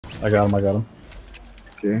I got him, I got him.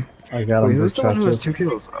 Okay. I got Wait, him. who's the one who has Chacho. 2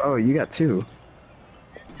 kills? Oh, you got 2.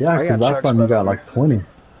 Yeah, I because got last Chucks, time by you the got way. like 20.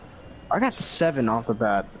 I got 7 off the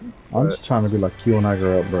bat. I'm But just trying to be like you when I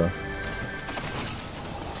grow up, bro.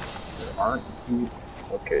 aren't you?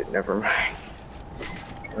 Okay, never mind.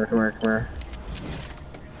 Come here, come here, come here.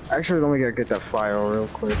 Actually, let me get that file real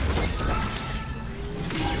quick.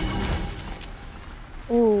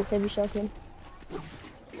 Ooh, heavy shotgun.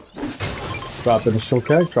 Drop in the shield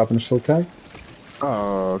keg, drop in the shield keg.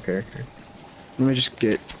 Oh, okay, okay. Let me just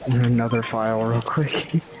get another file real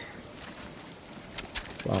quick.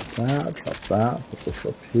 Drop that, put this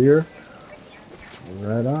up here.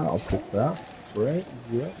 Right on, I'll put that. Right,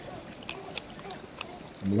 yep.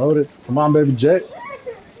 I'm loaded. Come on, baby Jay.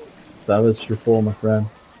 Savage, you're full, my friend.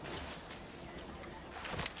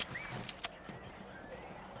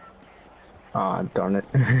 Ah, darn it.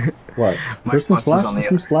 What? My There's some bus is on splashes, the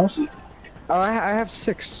some other. splashes? Oh, I have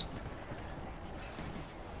 6.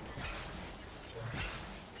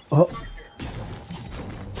 Oh,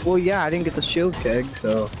 Well, yeah, I didn't get the shield keg,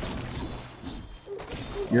 so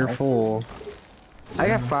you're full. I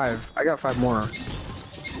got 5. I got 5 more.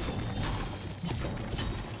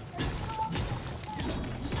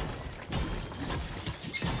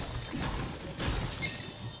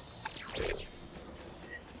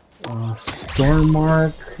 storm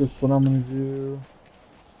mark. That's what I'm gonna do.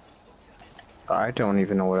 I don't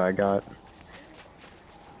even know what I got.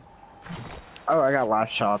 Oh, I got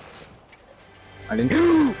last shots. I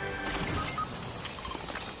didn't.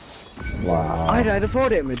 Wow. I died of fall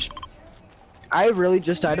damage. I really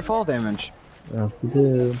just died of fall damage. Yes, you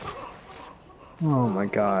did. Oh my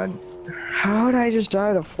god. How did I just die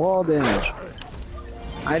of fall damage?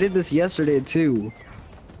 I did this yesterday too.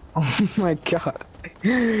 Oh my god.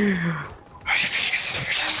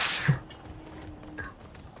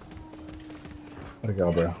 Where'd it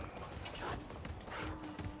go, bro?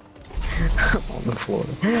 On the floor.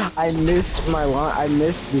 I missed my line. I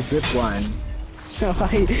missed the zip line. So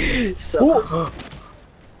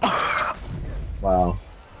Wow.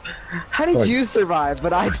 How did Sorry. you survive,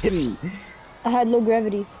 but I didn't? I had low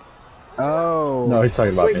gravity. Oh. No, he's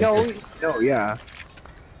talking about Wait, me. no, yeah.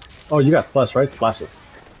 Oh, you got splash, right? Splashes.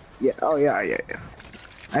 Yeah, oh yeah.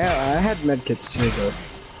 I had medkits too, but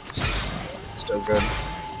still good.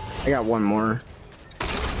 I got 1 more.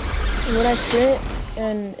 When I sprint,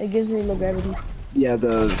 and it gives me low gravity. Yeah,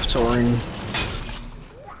 the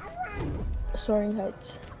Soaring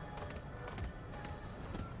heights.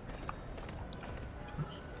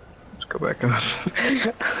 Let's go back up.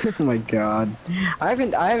 Oh my god. I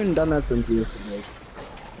haven't done that since yesterday.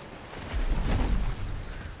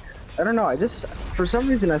 I don't know, for some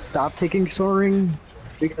reason I stopped taking soaring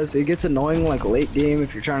because it gets annoying like late game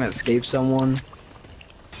if you're trying to escape someone.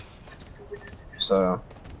 So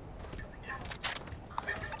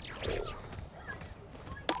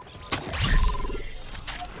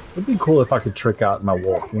It'd be cool if I could trick out my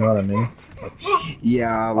wolf, you know what I mean? Like,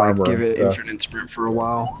 yeah, like armor give it and stuff. infinite sprint for a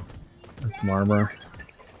while. some armor.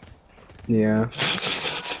 Yeah.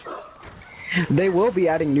 They will be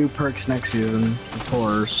adding new perks next season, of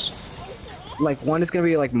course. Like one is gonna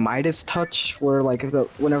be like Midas Touch, where like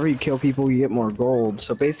whenever you kill people you get more gold.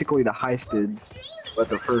 So basically the heisted, but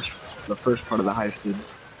the first part of the heisted.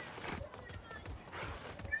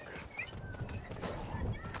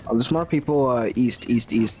 Oh, there's more people east.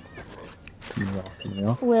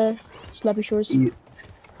 Female. Where? Slappy Shores. Yeah,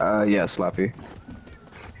 Slappy.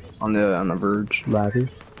 On the verge. Lappy.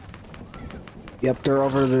 Yep, they're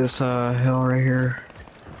over this hill right here.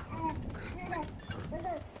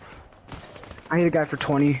 I hit a guy for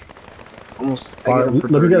 20. Almost. Alright,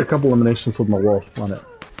 let me get a couple eliminations with my wolf on it.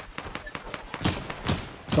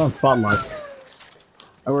 It's on spotlight.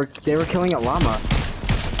 They were killing a llama.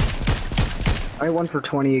 I hit 1 for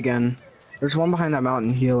 20 again. There's one behind that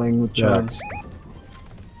mountain healing with chugs. Yeah.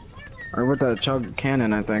 Or with the chug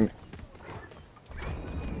cannon, I think.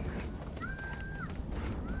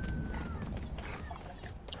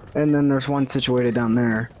 And then there's one situated down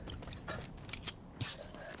there.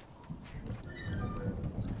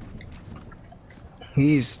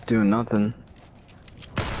 He's doing nothing.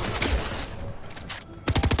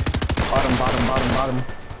 Bottom.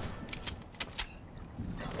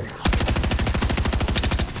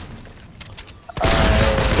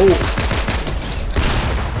 Oh!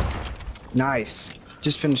 Nice.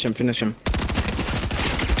 Just finish him.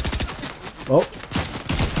 Oh!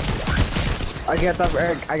 I got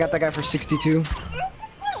that guy for 62.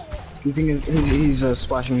 He's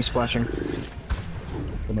splashing.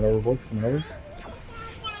 Coming over, boys, coming over.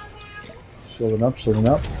 Shielding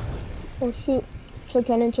up. Oh shoot. Choke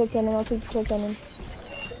cannon, I'll take the choke cannon.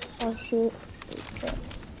 Oh shit.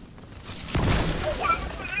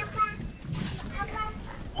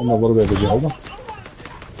 I'm a little bit of a hold on.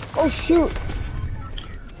 Oh shoot.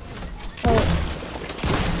 Oh,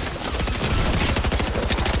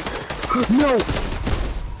 No!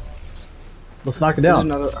 Let's knock it There's down.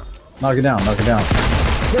 another. Knock it down. Knock it down.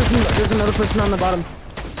 There's another person on the bottom.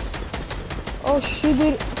 oh shoot,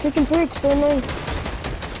 dude. Freaking pricks, they're annoying.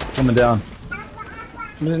 Coming down.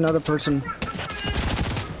 There's another person.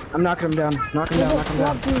 I'm knocking him down. Knock him down. Knock him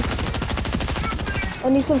down. I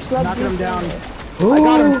need some slap Knocking him juice. down. Ooh. I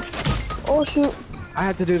got him. Oh shoot. I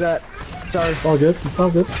had to do that. Sorry. It's all good. It's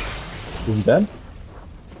all good. Is he dead?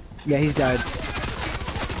 Yeah, he's died.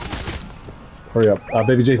 Hurry up.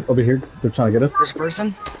 Baby J's over here. They're trying to get us. First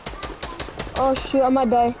person? Oh shoot, I might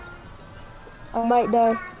die. I might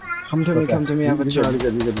die. Come to me, Okay. come to me, I have a You're chug.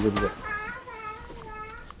 good, you're good, you're good, you're good.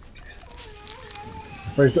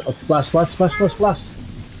 Where's the splash, splash, splash, splash, splash.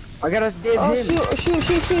 I gotta hit Oh him. shoot,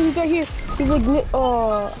 he's right here. He's like,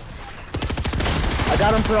 oh. I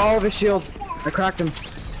got him for all of his shield. I cracked him.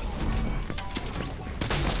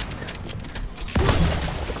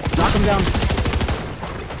 Knock him down.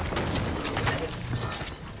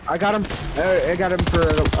 I got him. I got him for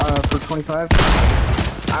 25.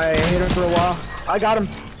 I hit him for a while. I got him.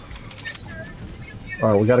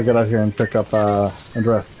 Alright, we gotta get out here and pick up,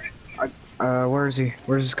 Andres. Where is he?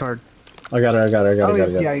 Where's his card? I got it, I got it, I got it, I got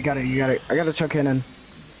it. Yeah, you got it, you got it. I gotta chuck in and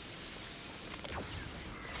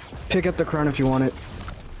pick up the crown if you want it.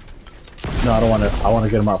 No, I don't want it. I want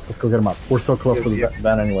to get him up. Let's go get him up. We're so close to the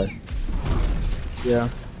van anyway. Yeah.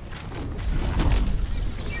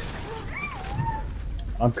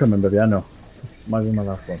 I'm coming, baby, I know. Might be my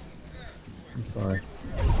last one. I'm sorry.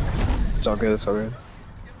 It's all good, it's all good.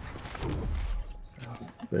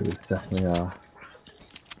 Baby's definitely,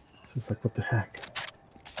 she's like, what the heck?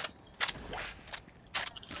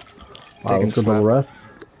 Alright, let's go double rest.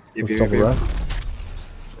 Let's double rest.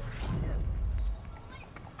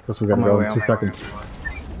 Guess we gotta go in 2 seconds.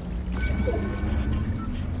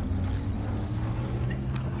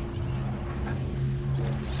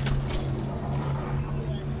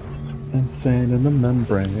 Insane in the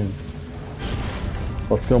membrane.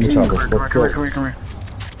 Let's go, Machado. Let's go. Come here.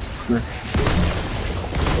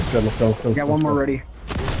 Let's go. Got one more ready.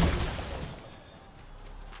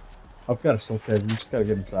 I've got a soul cave. You just gotta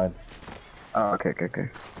get inside. Oh, okay.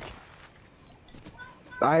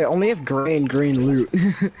 I only have gray and green loot.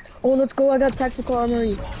 Oh, let's go. I got tactical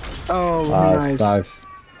armory. Oh, nice. Nice.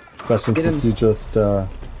 Especially Get since in. you just, God.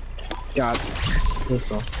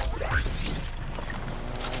 This all.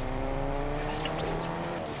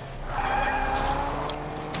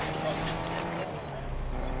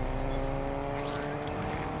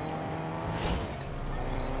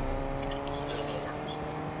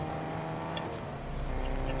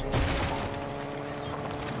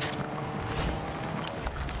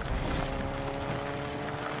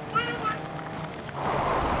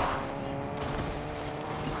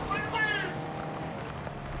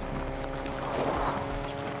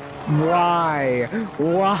 Why? look,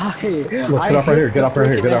 get off right here, get off right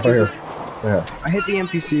here, get off right here. Yeah. I hit the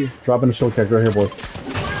NPC. Drop in the shield keg right here, boys.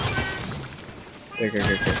 Okay.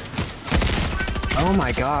 Oh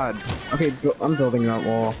my god. Okay, I'm building that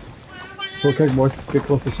wall. Shield keg, boys. Get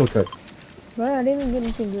close to shield keg. Man, I didn't even get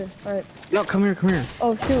anything good. Alright. No, come here.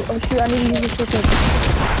 Oh shoot, I need to use this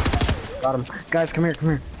quick. Got him. Guys, come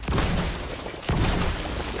here.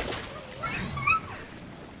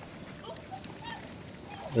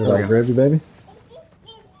 There's our gravy, baby.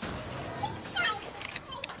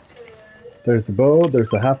 There's the bow, there's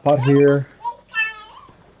the half pot here.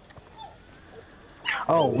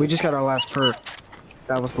 Oh, we just got our last perk.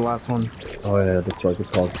 That was the last one. Oh yeah, that's right, good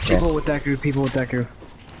call. People with Deku.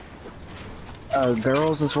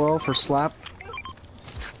 Barrels as well for slap.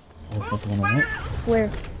 That's not the one I want. Where?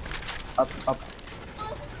 Up.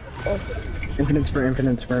 Infinite sprint,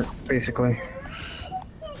 basically.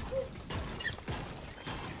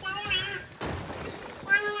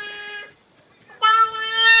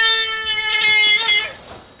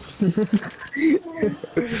 Yes,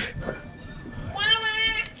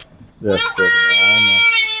 baby, I know.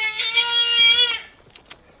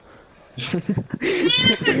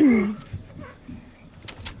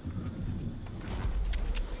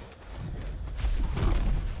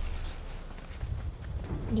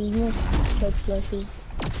 There's more chug splashes.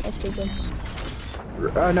 I'll take them.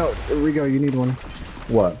 No, Rigo, you need one.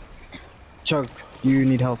 What? Chug, you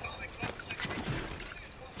need help.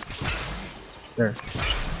 There.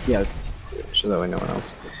 Yeah, so that way no one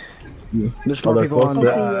else. There's more they're people close on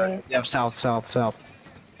to yeah, south.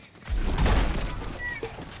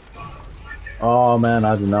 Oh man,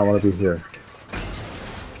 I do not want to be here.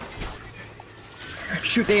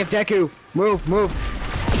 Shoot, they have Deku. Move, move.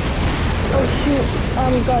 Oh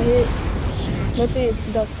shoot, got hit. Luckily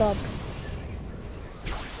it got stopped.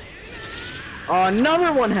 Oh,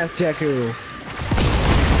 another one has Deku.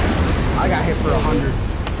 I got hit for 100.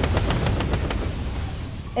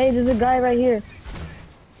 Hey, there's a guy right here.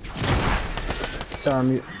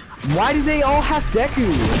 Sorry, why do they all have Deku?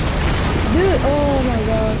 Dude, oh my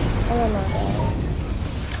god. Oh my god.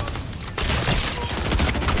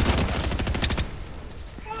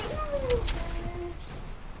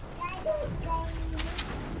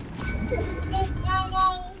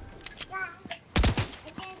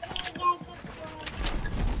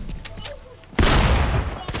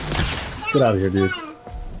 Get out of here, dude.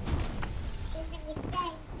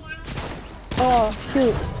 Oh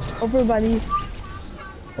shoot, over by these.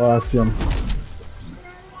 Oh, I see him.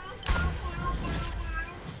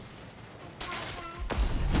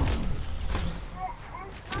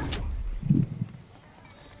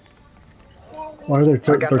 Why are there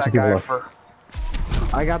 13 people left?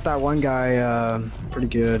 I got that one guy, pretty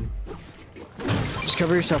good. Just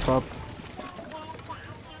cover yourself up.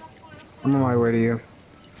 I'm on my way to you.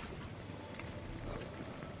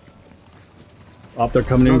 Oh, they're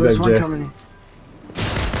coming Oh, in, there's guys, one Jay. coming.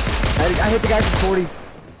 I hit the guy for 40.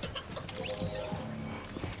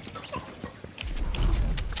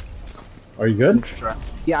 Are you good?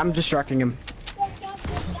 Yeah, I'm distracting him.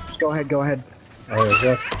 Go ahead, go ahead. Oh,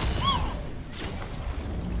 yeah.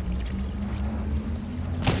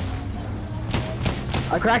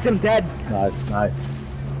 I cracked him dead. Nice, nice.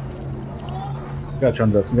 We got you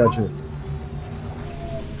on this, we got you.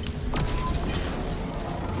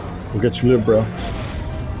 We'll get you lit, bro.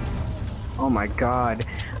 Oh my god.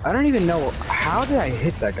 I don't even know. How did I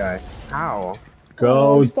hit that guy? How?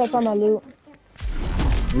 Go. Step on my loot.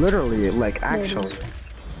 Literally, like, actually.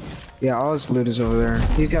 Yeah, all his loot is over there.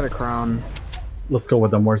 He's got a crown. Let's go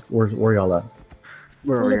with them. Where y'all at?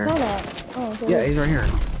 We're over Where's the here. crown at? Oh, okay. Yeah, he's right here.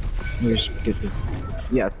 Let me just get this.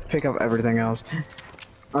 Yeah, pick up everything else.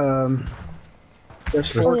 There's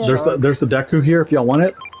four yeah. chugs. There's the Deku here if y'all want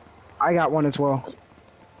it. I got one as well.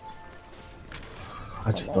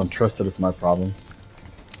 I just don't trust it. It's my problem.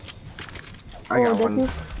 I got Oh, one.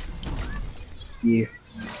 Deku? Yeah.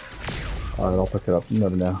 Alright, I'll pick it up.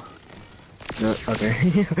 Never know.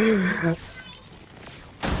 Okay.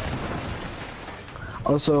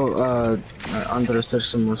 Also, Andres, there's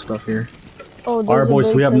some more stuff here. Oh, there's Alright, a boys,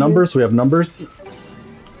 base we have right numbers. We have numbers.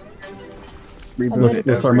 Reboot it.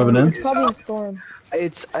 Let's start moving in. here. Probably a storm. I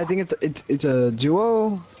think it's a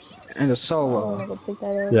duo and a Oh, solo. I'm gonna pick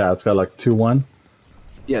that up. Yeah, it's got like 2-1.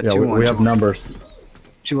 Yeah, Yeah, 2 we have numbers.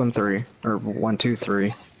 2 and 3, or 1, 2,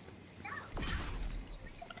 3.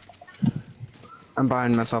 I'm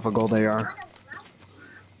buying myself a gold AR.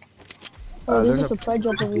 Oh, there's there's a supply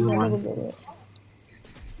drop over here. blue I'm one. gonna get it.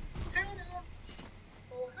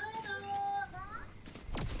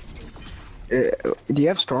 Do you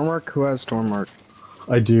have Stormmark? Who has Stormmark?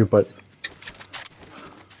 I do, but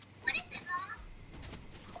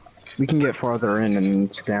We can get farther in and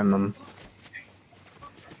scam them.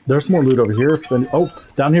 there's more loot over here. Oh,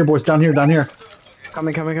 down here, boys. Down here, down here.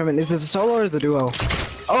 Coming, coming, coming. Is this a solo or the duo?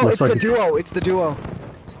 Oh, Looks it's like the it's- duo. It's the duo.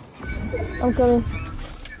 I'm coming.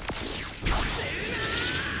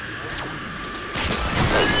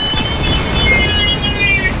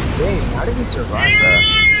 Dang, how did we survive that?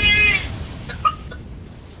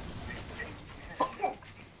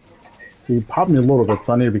 See, you popped me a little bit,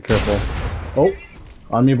 so I need to be careful. Oh,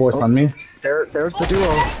 on me, boys, on me. There's the duo.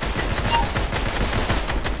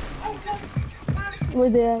 Where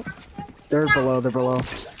they at? They're below, they're below.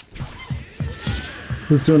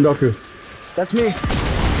 Who's doing Doku? That's me.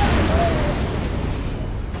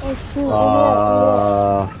 Oh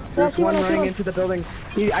shoot. There's one There's running into the building.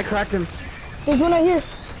 I cracked him. There's one right here.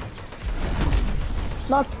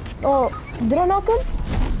 Knocked. Oh, did I knock him?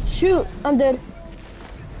 Shoot, I'm dead.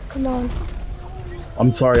 Come on.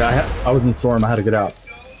 I'm sorry, I was in storm. I had to get out.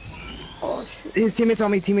 Oh shoot. His teammates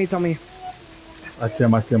on me, teammates on me. I see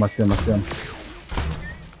him. I see him. I see him. I see him.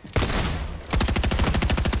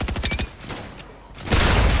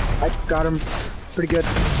 I got him pretty good.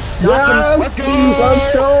 Yes! Let's go!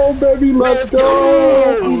 Let's go, baby! Let's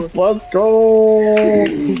go! Let's go!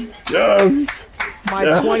 Yes! My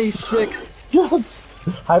Yeah. 26. Yes!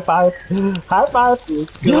 High five! High five!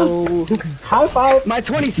 Let's go. High five! My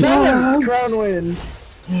 27th crown win.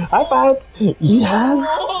 High five! Yes!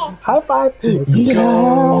 High five! Yes!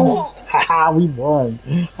 Haha, we won!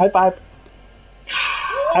 High five!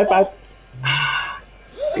 High five!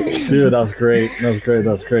 Dude, that was great. That was great.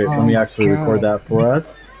 That was great. Let me actually record that for us.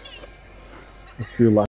 Let's do like